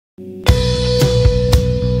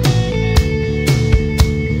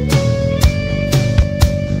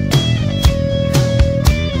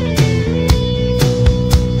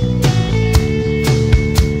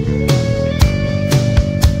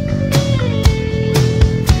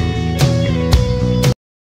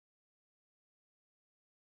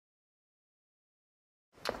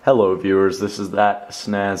Hello viewers, this is that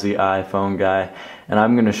Snazzy iPhone guy, and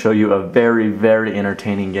I'm going to show you a very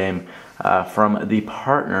entertaining game from the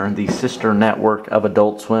partner, the sister network of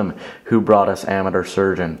Adult Swim, who brought us Amateur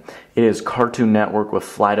Surgeon. It is Cartoon Network with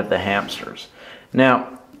Flight of the Hamsters.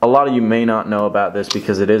 Now, a lot of you may not know about this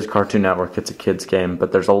because it is Cartoon Network, it's a kid's game,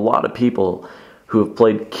 but there's a lot of people who have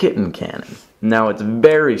played Kitten Cannon. Now, it's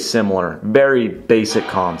very similar, very basic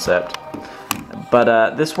concept.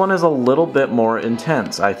 But this one is a little bit more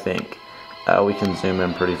intense, I think. We can zoom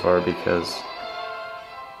in pretty far because...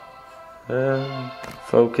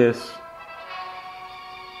 focus.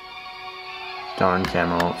 Darn,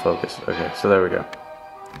 camera won't focus. Okay, so there we go.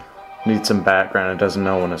 Need some background. It doesn't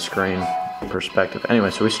know when a screen perspective.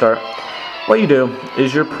 Anyway, so we start. What you do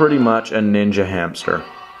is you're pretty much a ninja hamster.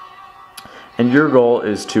 And your goal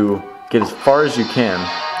is to get as far as you can.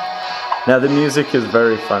 Now, the music is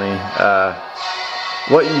very funny.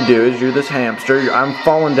 What you do is you're this hamster. I'm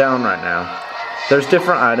falling down right now. There's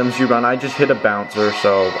different items you run. I just hit a bouncer,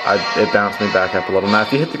 so it bounced me back up a little. Now,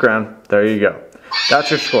 if you hit the ground, there you go. That's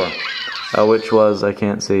your score, which was, I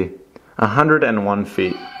can't see, 101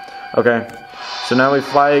 feet. Okay, so now we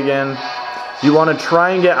fly again. You want to try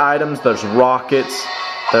and get items. There's rockets.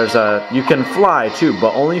 You can fly too,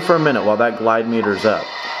 but only for a minute while that glide meter's up.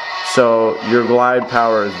 So your glide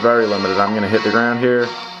power is very limited. I'm going to hit the ground here.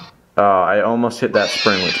 I almost hit that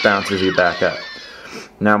spring, which bounces you back up.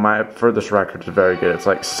 Now my furthest record is very good. It's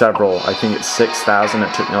like several, I think it's 6,000.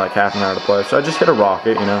 It took me like half an hour to play. So I just hit a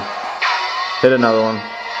rocket, you know. Hit another one.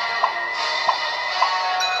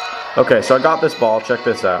 Okay, so I got this ball. Check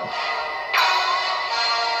this out.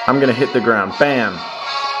 I'm going to hit the ground. Bam!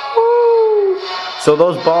 Woo! So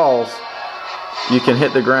those balls, you can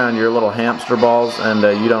hit the ground, your little hamster balls, and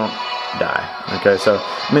you don't die. Okay, so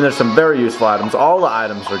I mean, there's some very useful items. All the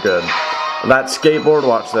items are good. That skateboard,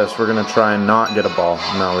 watch this. We're gonna try and not get a ball.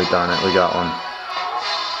 No, we darn it, we got one.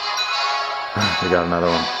 We got another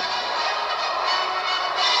one.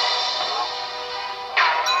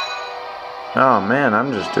 Oh man,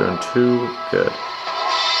 I'm just doing too good.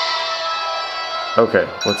 Okay,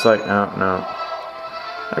 looks like no.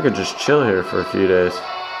 I could just chill here for a few days.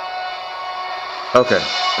 Okay.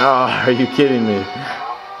 Oh, are you kidding me?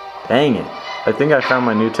 Dang it. I think I found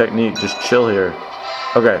my new technique. Just chill here.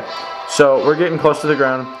 Okay. So, we're getting close to the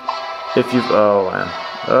ground. Oh, man.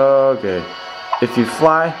 Okay. If you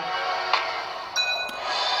fly...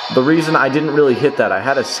 The reason I didn't really hit that, I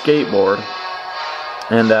had a skateboard.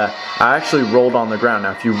 And I actually rolled on the ground.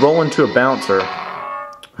 Now, if you roll into a bouncer...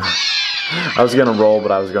 I was going to roll,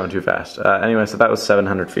 but I was going too fast. Anyway, so that was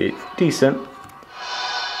 700 feet. Decent.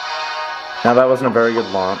 Now that wasn't a very good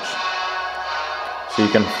launch, so you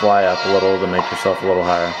can fly up a little to make yourself a little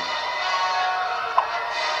higher.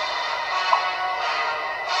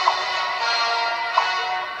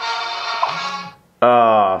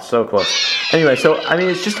 Ah, so close. Anyway, so I mean,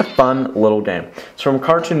 it's just a fun little game. It's from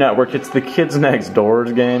Cartoon Network. It's the Kids Next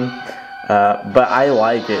Door's game, but I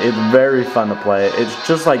like it. It's very fun to play. It's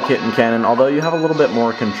just like Kitten Cannon, although you have a little bit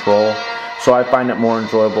more control. So I find it more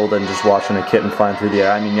enjoyable than just watching a kitten flying through the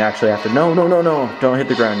air. I mean, you actually have to, no, don't hit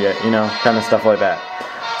the ground yet, you know, kind of stuff like that.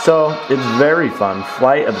 So, it's very fun.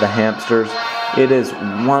 Flight of the Hamsters. It is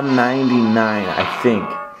 $1.99, I think.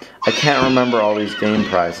 I can't remember all these game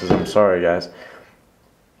prices. I'm sorry, guys.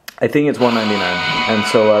 I think it's $1.99. And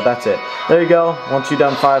so, that's it. There you go. Once you've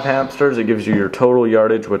done 5 hamsters, it gives you your total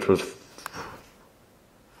yardage, which was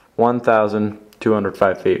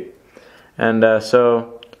 1,205 feet. And,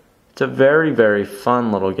 so... It's a very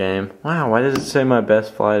fun little game. Wow, why does it say my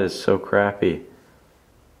best flight is so crappy?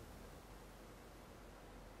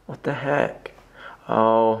 What the heck?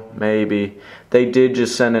 Oh, maybe. They did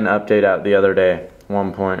just send an update out the other day.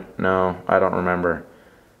 1 point. No, I don't remember.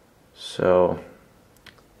 So,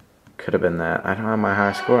 could have been that. I don't have my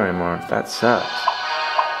high score anymore. That sucks.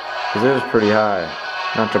 Because it was pretty high.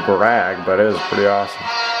 Not to brag, but it was pretty awesome.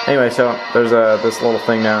 Anyway, so there's this little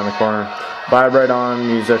thing down in the corner. Vibrate on,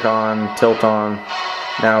 music on, tilt on.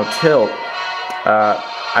 Now tilt,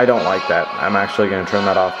 I don't like that. I'm actually going to turn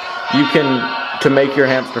that off. You can, to make your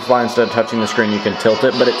hamster fly instead of touching the screen, you can tilt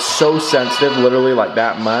it, but it's so sensitive, literally like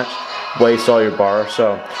that much, wastes all your bar.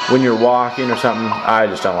 So when you're walking or something, I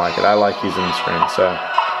just don't like it. I like using the screen. So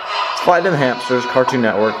Flight of the Hamsters, Cartoon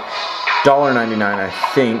Network, $1.99 I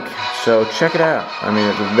think. So check it out. I mean,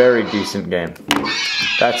 it's a very decent game.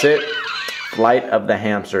 That's it. Flight of the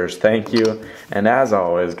Hamsters. Thank you. And as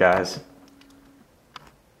always, guys,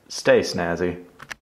 stay snazzy.